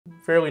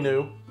fairly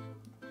new.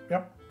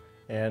 Yep.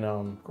 And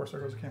of course, there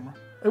goes the camera.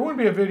 It wouldn't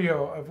be a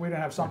video if we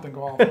didn't have something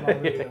go off in our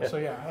video. Yeah. So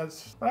yeah,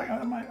 that's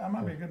that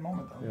might be a good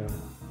moment though. Yeah.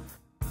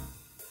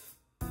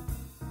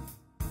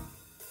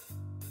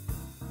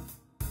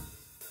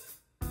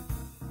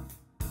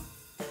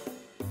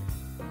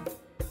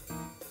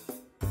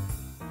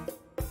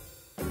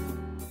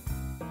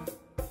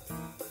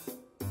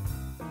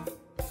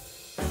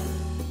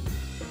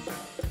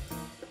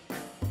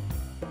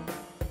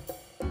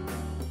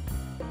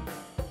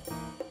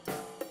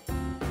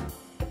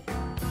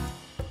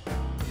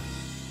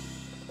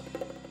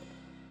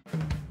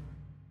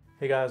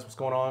 Hey guys, what's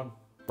going on?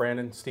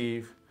 Brandon,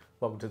 Steve,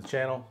 welcome to the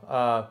channel.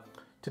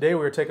 Today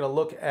we're taking a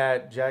look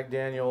at Jack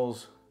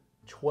Daniel's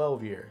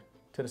 12-year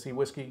Tennessee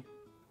whiskey.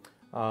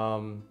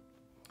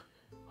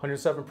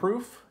 107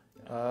 proof.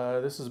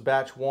 This is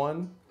batch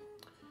 1.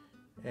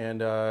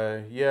 And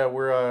yeah,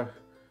 we're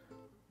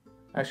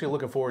actually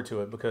looking forward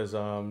to it because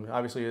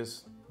obviously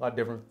it's a lot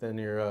different than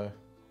your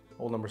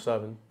old number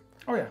 7.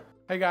 Oh yeah.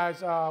 Hey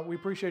guys, we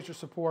appreciate your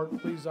support.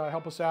 Please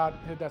help us out.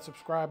 Hit that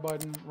subscribe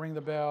button, ring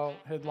the bell,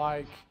 hit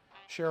like,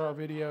 share our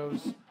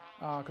videos,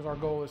 because our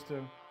goal is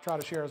to try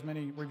to share as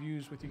many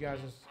reviews with you guys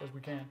as we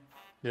can.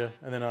 Yeah,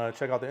 and then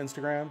check out the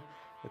Instagram.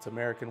 It's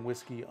American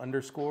Whiskey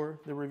 _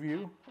 the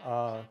review.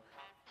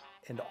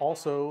 And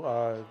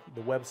also the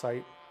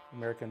website,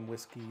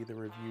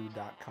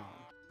 AmericanWhiskeyTheReview.com.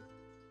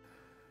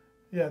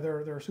 Yeah,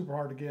 they're super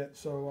hard to get,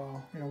 so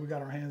you know, we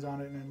got our hands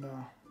on it, and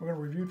we're gonna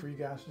review it for you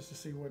guys just to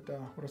see what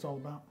it's all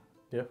about.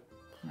 Yeah.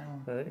 Do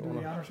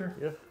the honors here.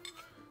 Yeah.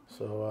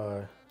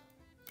 So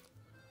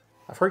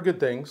I've heard good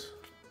things.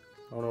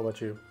 I don't know about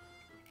you.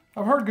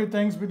 I've heard good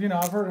things, but you know,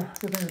 I've heard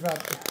good things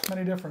about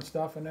many different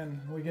stuff, and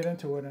then we get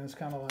into it, and it's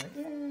kind of like,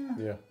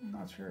 yeah, I'm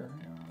not sure.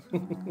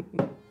 You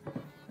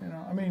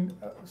know, I mean,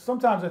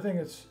 sometimes I think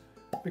it's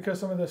because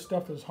some of this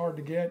stuff is hard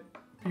to get.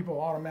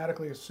 People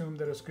automatically assume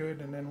that it's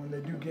good, and then when they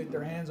do get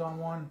their hands on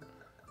one,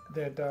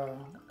 that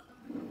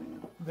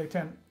they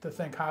tend to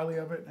think highly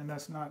of it, and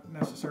that's not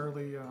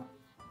necessarily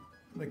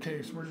the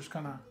case. We're just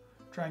kind of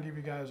trying to give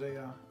you guys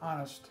a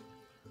honest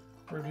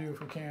review,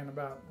 if we can,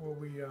 about what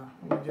we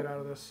get out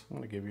of this. I'm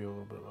gonna give you a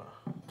little bit of a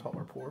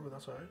taller pour, but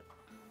that's all right.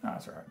 No,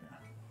 that's all right.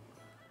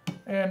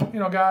 Yeah. And you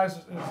know, guys,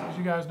 as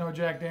you guys know,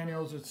 Jack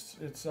Daniel's, it's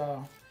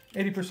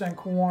 80%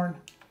 corn,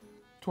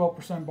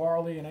 12%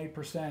 barley, and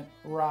 8%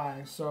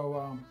 rye.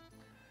 So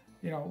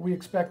you know, we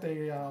expect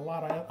a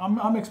lot of.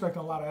 I'm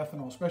expecting a lot of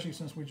ethanol, especially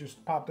since we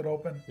just popped it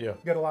open. Yeah.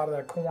 Get a lot of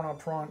that corn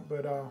up front,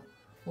 but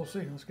we'll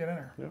see. Let's get in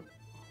there. Yep.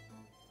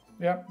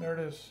 Yep, there it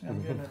is. I'm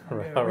getting it.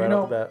 Right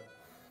off the bat.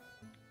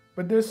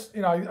 But this,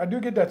 you know, I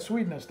do get that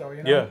sweetness though,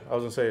 you know? Yeah, I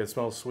was gonna say it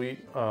smells sweet.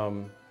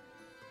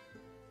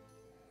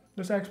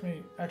 This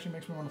actually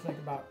makes me want to think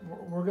about,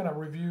 we're gonna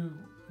review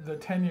the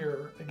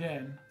 10-year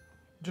again,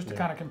 just to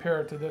kind of compare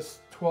it to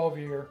this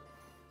 12-year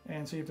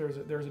and see if there's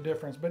a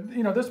difference. But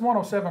you know, this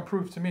 107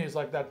 proof to me is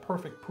like that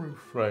perfect proof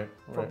for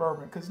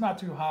bourbon, because it's not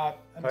too hot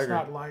and it's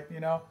not light,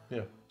 you know?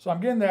 Yeah. So I'm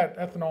getting that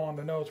ethanol on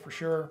the nose for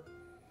sure.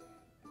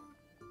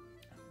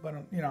 But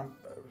you know,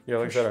 yeah,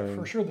 like I said, I mean,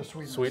 for sure the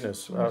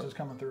sweetness is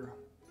coming through.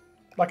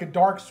 Like a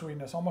dark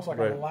sweetness, almost like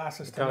a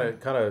molasses.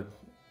 Kind of.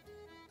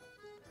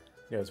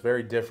 Yeah, it's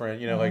very different.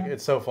 You know, like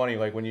it's so funny.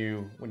 Like when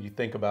you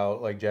think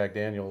about like Jack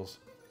Daniel's,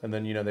 and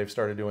then you know they've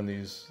started doing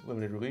these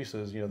limited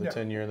releases. You know, the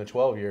 10-year and the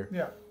 12-year.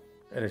 Yeah.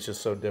 And it's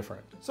just so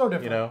different. So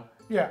different. You know.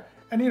 Yeah,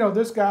 and you know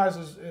this, guys,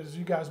 as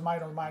you guys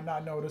might or might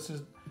not know, this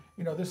is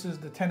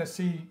the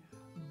Tennessee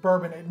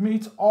bourbon. It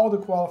meets all the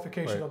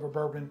qualifications of a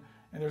bourbon,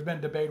 and there's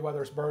been debate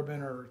whether it's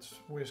bourbon or it's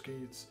whiskey.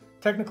 It's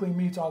technically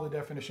meets all the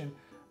definition.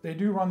 They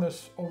do run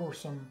this over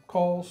some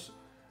coals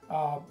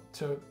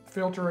to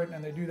filter it,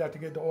 and they do that to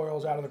get the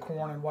oils out of the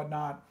corn and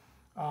whatnot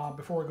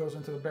before it goes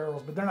into the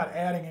barrels. But they're not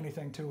adding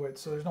anything to it,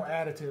 so there's no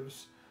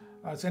additives.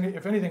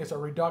 If anything, it's a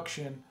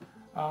reduction.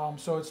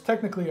 So it's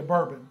technically a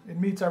bourbon. It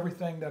meets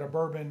everything that a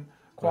bourbon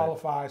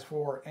qualifies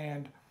for,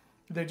 and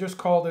they just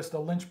call this the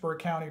Lynchburg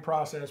County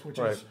process, which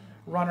is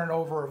running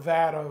over a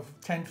vat of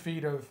 10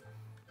 feet of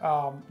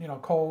you know,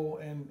 coal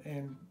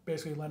and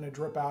basically letting it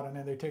drip out, and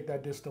then they take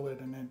that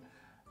distillate and then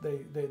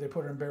they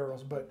put it in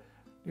barrels. But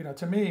you know,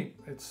 to me,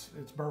 it's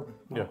bourbon.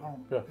 Yeah.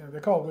 You know,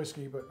 they call it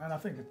whiskey, and I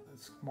think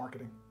it's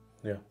marketing.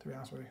 Yeah. To be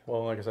honest with you.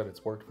 Well, like I said,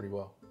 it's worked pretty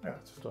well. Yeah.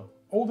 It's the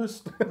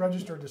oldest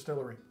registered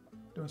distillery,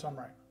 doing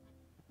something right.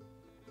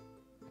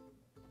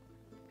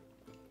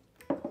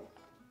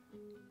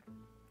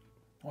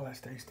 Oh,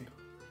 that's tasty.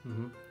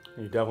 Mm-hmm.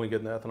 You're definitely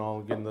getting the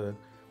ethanol,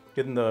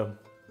 getting the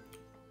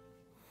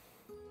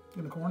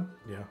corn.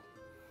 Yeah.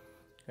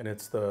 And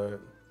it's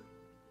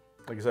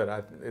like I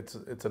said,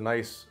 it's a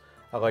nice.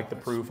 I like the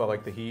proof. I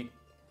like the heat.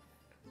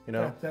 You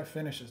know, that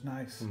finish is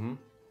nice. Mm-hmm.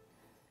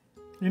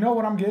 You know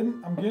what I'm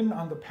getting? I'm getting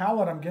on the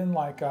palate. I'm getting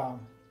like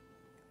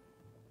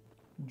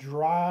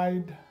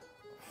dried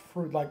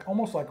fruit, like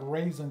almost like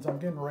raisins. I'm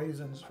getting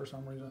raisins for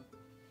some reason.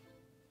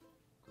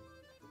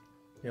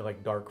 Yeah,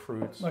 like dark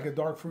fruits. Like a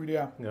dark fruit,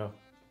 yeah. Yeah.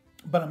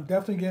 But I'm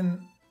definitely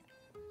getting.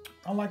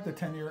 Unlike the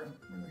 10-year.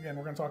 Again,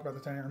 we're going to talk about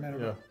the 10-year in a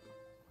minute. Yeah.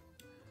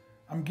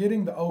 I'm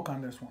getting the oak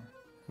on this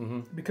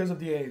one because of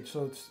the age.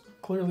 So it's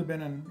clearly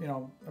been in, you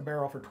know, a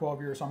barrel for 12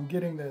 years. So I'm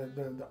getting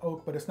the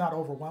oak, but it's not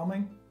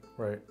overwhelming.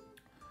 Right.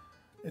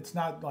 It's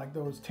not like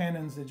those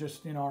tannins that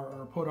just, you know,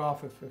 are put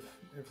off if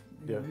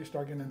you know, you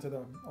start getting into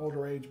the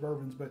older age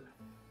bourbons. But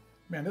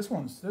man, this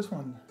one,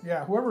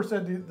 yeah. Whoever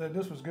said that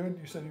this was good,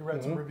 you said you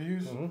read some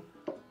reviews.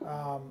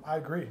 I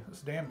agree.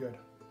 It's damn good.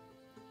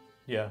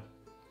 Yeah,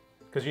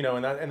 because you know,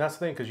 and that's the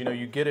thing, because you know,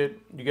 you get it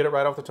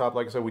right off the top.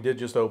 Like I said, we did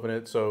just open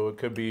it, so it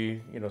could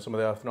be, you know, some of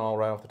the ethanol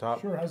right off the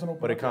top. Sure, it hasn't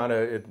opened. But it kind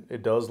of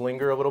it does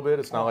linger a little bit.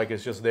 It's not like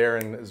it's just there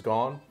and it's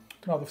gone.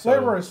 No, the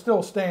flavor is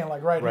still staying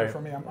like right here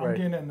for me. I'm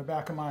getting it in the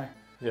back of my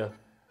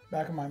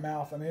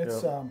mouth. I mean,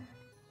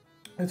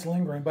 it's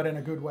lingering, but in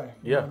a good way.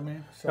 You know what I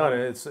mean? So, no,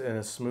 and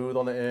it's smooth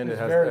on the end. It's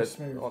very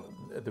smooth.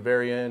 At the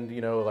very end,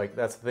 you know, like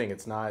that's the thing.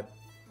 It's not.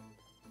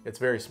 It's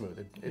very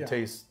smooth. It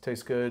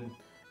tastes good.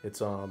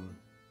 It's I'm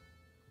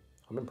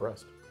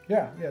impressed.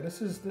 Yeah.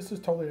 This is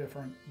totally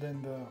different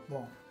than the.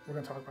 Well, we're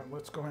gonna talk about it.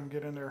 Let's go ahead and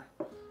get in there.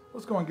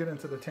 Let's go and get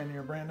into the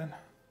 10-year, Brandon.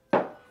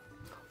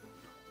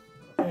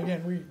 And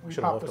again, we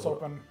popped this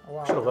open a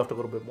while. Should have left a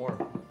little bit more.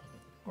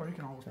 Well, you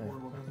can always pour a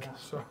little bit more.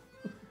 So,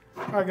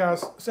 all right,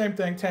 guys. Same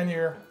thing.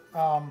 10-year,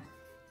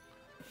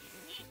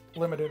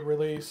 limited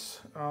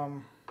release.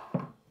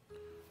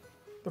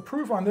 The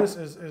proof on this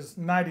is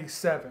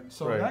 97,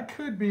 so that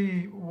could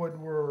be what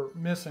we're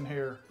missing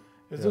here.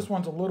 Is this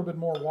one's a little bit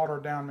more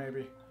watered down,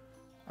 maybe?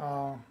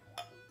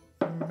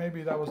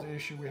 Maybe that was the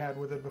issue we had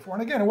with it before.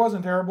 And again, it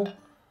wasn't terrible.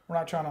 We're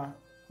not trying to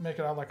make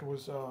it out like it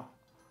was.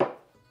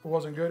 It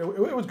wasn't good.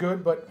 It was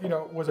good, but you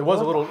know, was a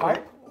little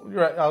hype?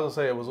 You're right. I was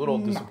gonna say it was a little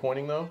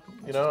disappointing, though.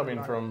 You know, I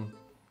mean, from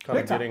kind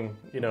of getting,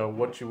 you know,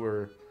 what we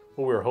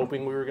were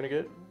hoping we were gonna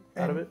get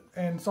out of it.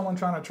 And someone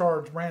trying to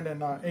charge Brandon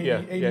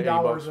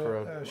 $80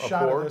 a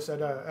shot of this at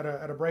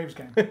a Braves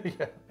game.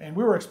 And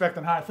we were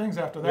expecting high things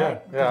after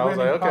that. Yeah, I was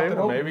like, okay,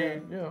 well,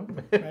 maybe, you know.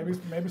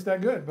 maybe it's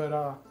that good.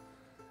 But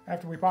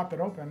after we popped it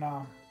open,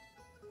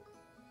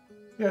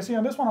 see,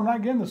 on this one, I'm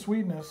not getting the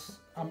sweetness.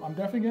 I'm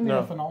definitely getting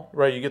the ethanol.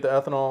 Right, you get the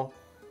ethanol.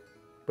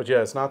 But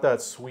yeah, it's not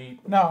that sweet.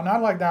 No,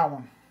 not like that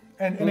one.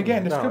 And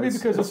again, this could be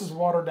because this is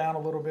watered down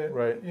a little bit,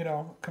 you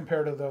know,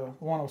 compared to the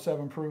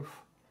 107 proof.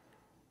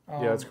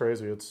 Yeah, it's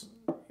crazy. It's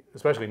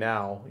especially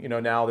now, you know,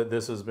 now that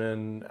this has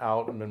been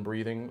out and been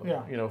breathing,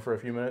 you know, for a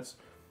few minutes.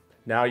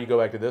 Now you go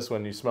back to this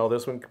one, you smell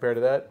this one compared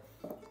to that.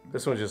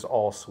 This one's just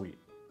all sweet.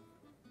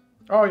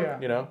 Oh yeah,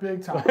 you know,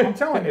 big time. I'm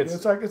telling you,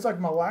 it's like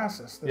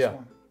molasses. This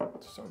one,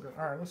 it's so good.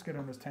 All right, let's get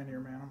in this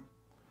 10-year, man.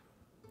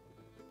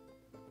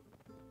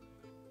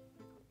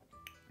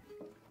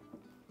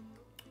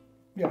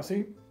 Yeah,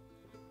 see,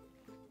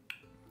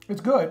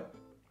 it's good,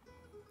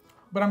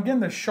 but I'm getting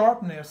the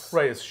sharpness.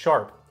 Right, it's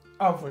sharp.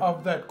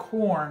 Of that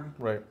corn,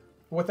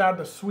 without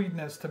the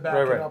sweetness to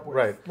back it up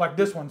with, like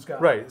this one's got.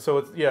 Right. So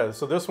it's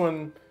so this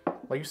one,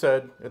 like you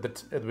said at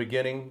the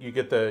beginning, you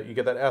get that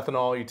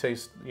ethanol. You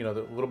taste, you know,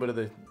 the little bit of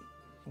the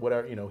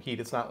whatever, you know, heat.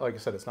 It's not, like I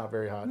said, it's not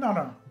very hot.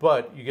 No.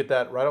 But you get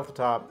that right off the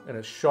top, and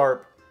it's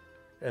sharp,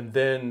 and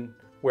then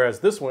whereas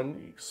this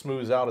one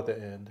smooths out at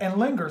the end and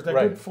lingers. That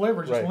good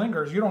flavor just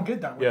lingers. You don't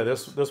get that. Yeah,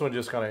 this one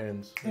just kind of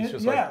ends. It's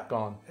just like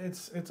gone.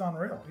 It's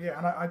unreal. Yeah,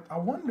 and I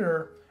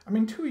wonder. I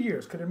mean, 2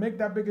 years, could it make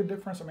that big a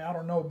difference? I mean, I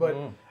don't know, but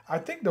I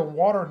think the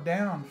watered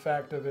down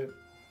fact of it,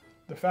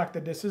 the fact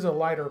that this is a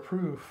lighter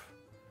proof,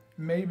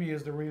 maybe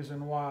is the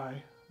reason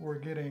why we're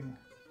getting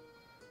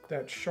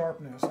that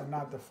sharpness and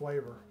not the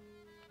flavor.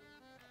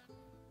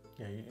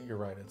 Yeah, you're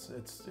right.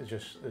 It's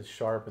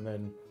sharp, and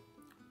then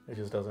it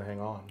just doesn't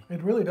hang on.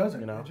 It really doesn't.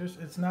 You know,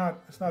 it's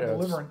not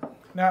delivering.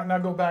 Now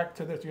go back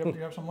to this. You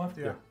have some left?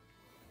 Yeah.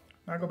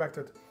 Now go back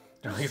to.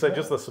 He said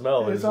just the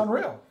smell is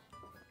unreal.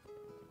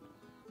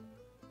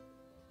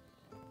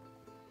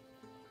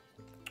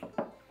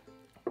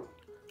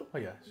 Oh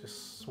yeah, it's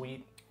just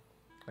sweet.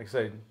 Like I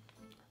said,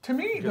 to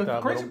me, the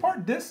crazy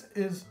part, this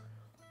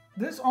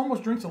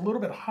almost drinks a little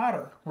bit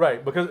hotter.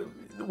 Right, because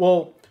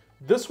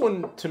this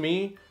one to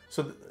me,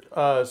 so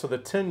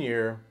the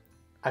 10-year,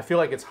 I feel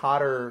like it's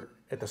hotter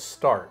at the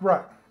start.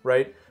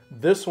 Right.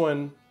 This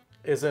one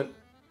isn't.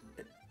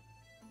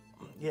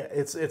 Yeah,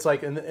 it's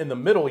like in the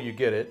middle you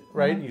get it,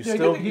 right? You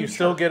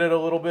still get it a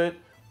little bit,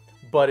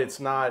 but it's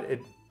not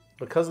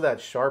because of that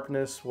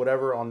sharpness,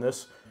 whatever on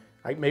this.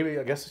 I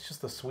guess it's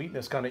just the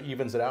sweetness kind of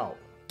evens it out,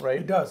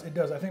 right? It does.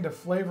 I think the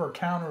flavor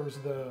counters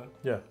the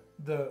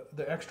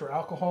extra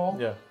alcohol,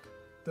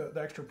 the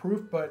extra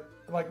proof. But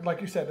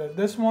like you said,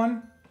 this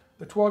one,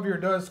 the 12-year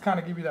does kind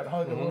of give you that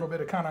hug a little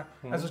bit. It kind of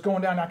as it's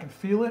going down, I can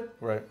feel it.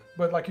 Right.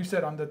 But like you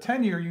said, on the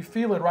 10-year, you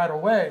feel it right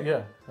away.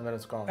 Yeah, and then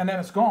it's gone.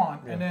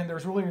 And then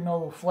there's really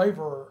no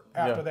flavor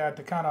after that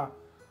to kind of.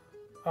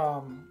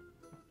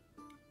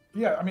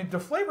 I mean, the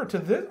flavor to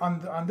this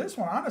on this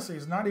one honestly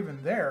is not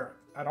even there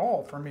at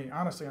all for me,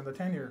 honestly. On the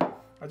 10-year,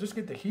 I just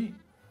get the heat.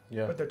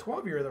 Yeah. But the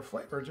 12-year, the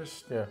flavor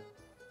just. Yeah.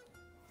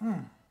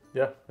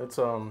 Yeah, it's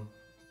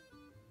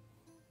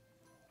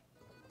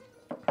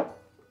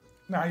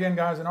Now again,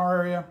 guys, in our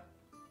area,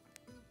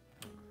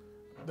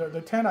 the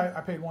 10 I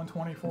paid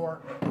 $124.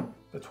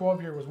 The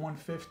 12-year was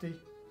 $150.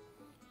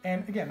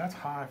 And again, that's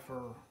high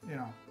for, you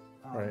know,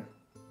 right.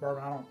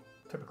 bourbon. I don't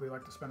typically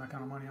like to spend that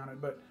kind of money on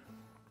it, but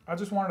I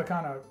just wanted to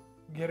kind of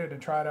get it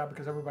and try it out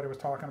because everybody was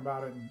talking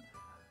about it,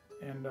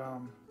 and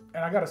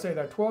I got to say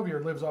that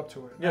 12-year lives up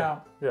to it. Yeah.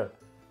 Now, yeah.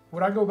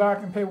 Would I go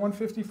back and pay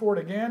 $150 for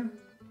it again?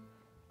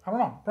 I don't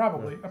know.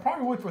 Probably. Yeah. I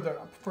probably would for the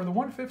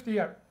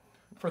 $150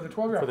 for the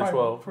 12-year. For the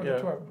 12. For the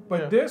 12.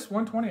 But this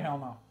 $120, hell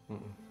no.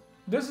 Mm-mm.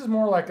 This is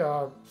more like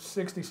a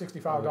 $60,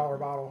 $65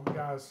 bottle,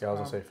 guys. Yeah, I was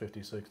gonna say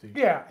 50, 60.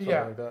 Yeah,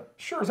 yeah. Like that.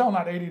 Sure as hell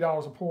not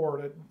 $80 a pour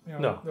that, you know,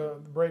 no. the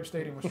Brave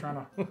Stadium was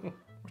trying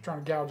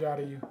to gouge out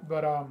of you.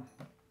 But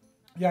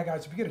yeah,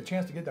 guys, if you get a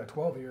chance to get that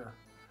 12-year,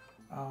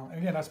 and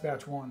again, that's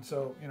batch 1,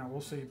 so you know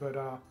we'll see. But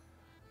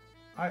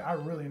I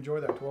really enjoy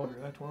that 12-year.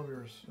 That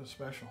 12-year is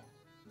special.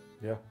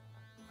 Yeah.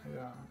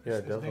 Yeah. Yeah,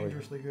 it's definitely.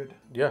 Dangerously good.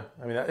 Yeah,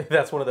 I mean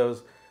that's one of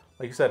those.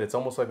 Like you said, it's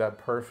almost like that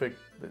perfect.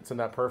 It's in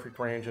that perfect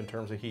range in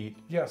terms of heat.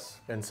 Yes.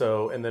 And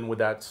then with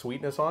that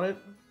sweetness on it.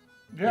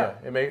 Yeah.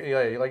 It may.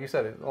 Yeah, like you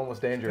said, it's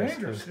almost dangerous. It's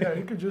dangerous. Yeah,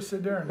 you could just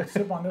sit there and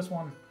sip on this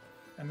one,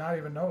 and not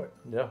even know it.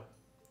 Yeah.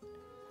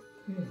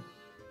 Man,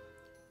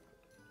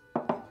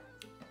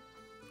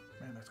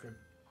 that's good.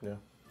 Yeah.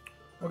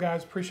 Well,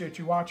 guys, appreciate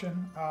you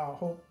watching.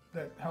 Hope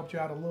that helped you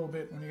out a little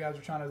bit when you guys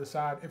are trying to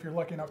decide if you're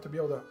lucky enough to be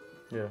able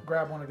to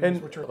grab one of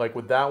these. And like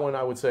with that one,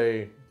 I would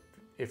say,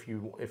 if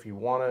you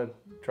want to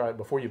try it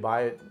before you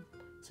buy it,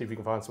 see if you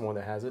can find someone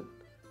that has it.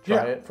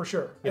 Try it for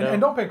sure. And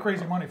don't pay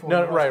crazy money for it.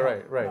 No,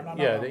 right.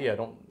 No. Yeah,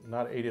 don't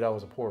not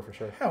 $80 a pour for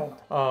sure. Hell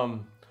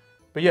no.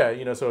 But yeah,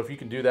 you know, so if you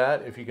can do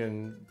that, if you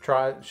can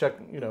try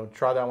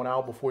that one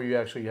out before you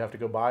actually have to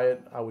go buy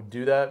it, I would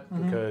do that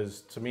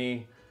because to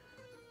me,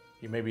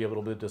 you may be a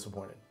little bit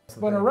disappointed.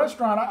 But in a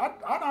restaurant,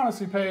 I'd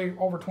honestly pay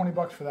over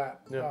 $20 for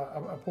that,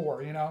 a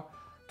pour, you know.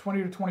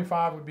 20 to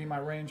 25 would be my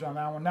range on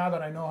that one. Now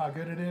that I know how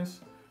good it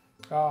is,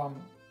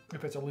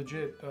 if it's a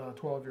legit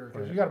 12-year,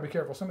 because you got to be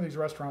careful. Some of these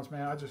restaurants,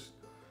 man,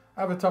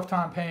 I have a tough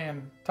time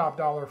paying top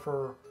dollar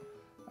for,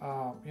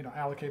 you know,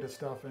 allocated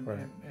stuff and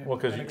well,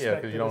 because you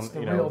don't,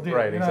 you know, deal,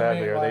 right, you know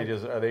exactly. What I mean?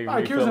 Are they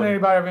not accusing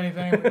anybody of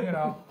anything, you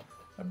know.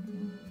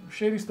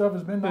 Shady stuff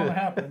has been known to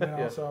happen, you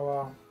know.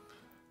 So,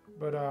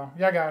 but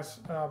yeah, guys,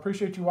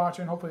 appreciate you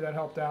watching. Hopefully that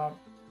helped out.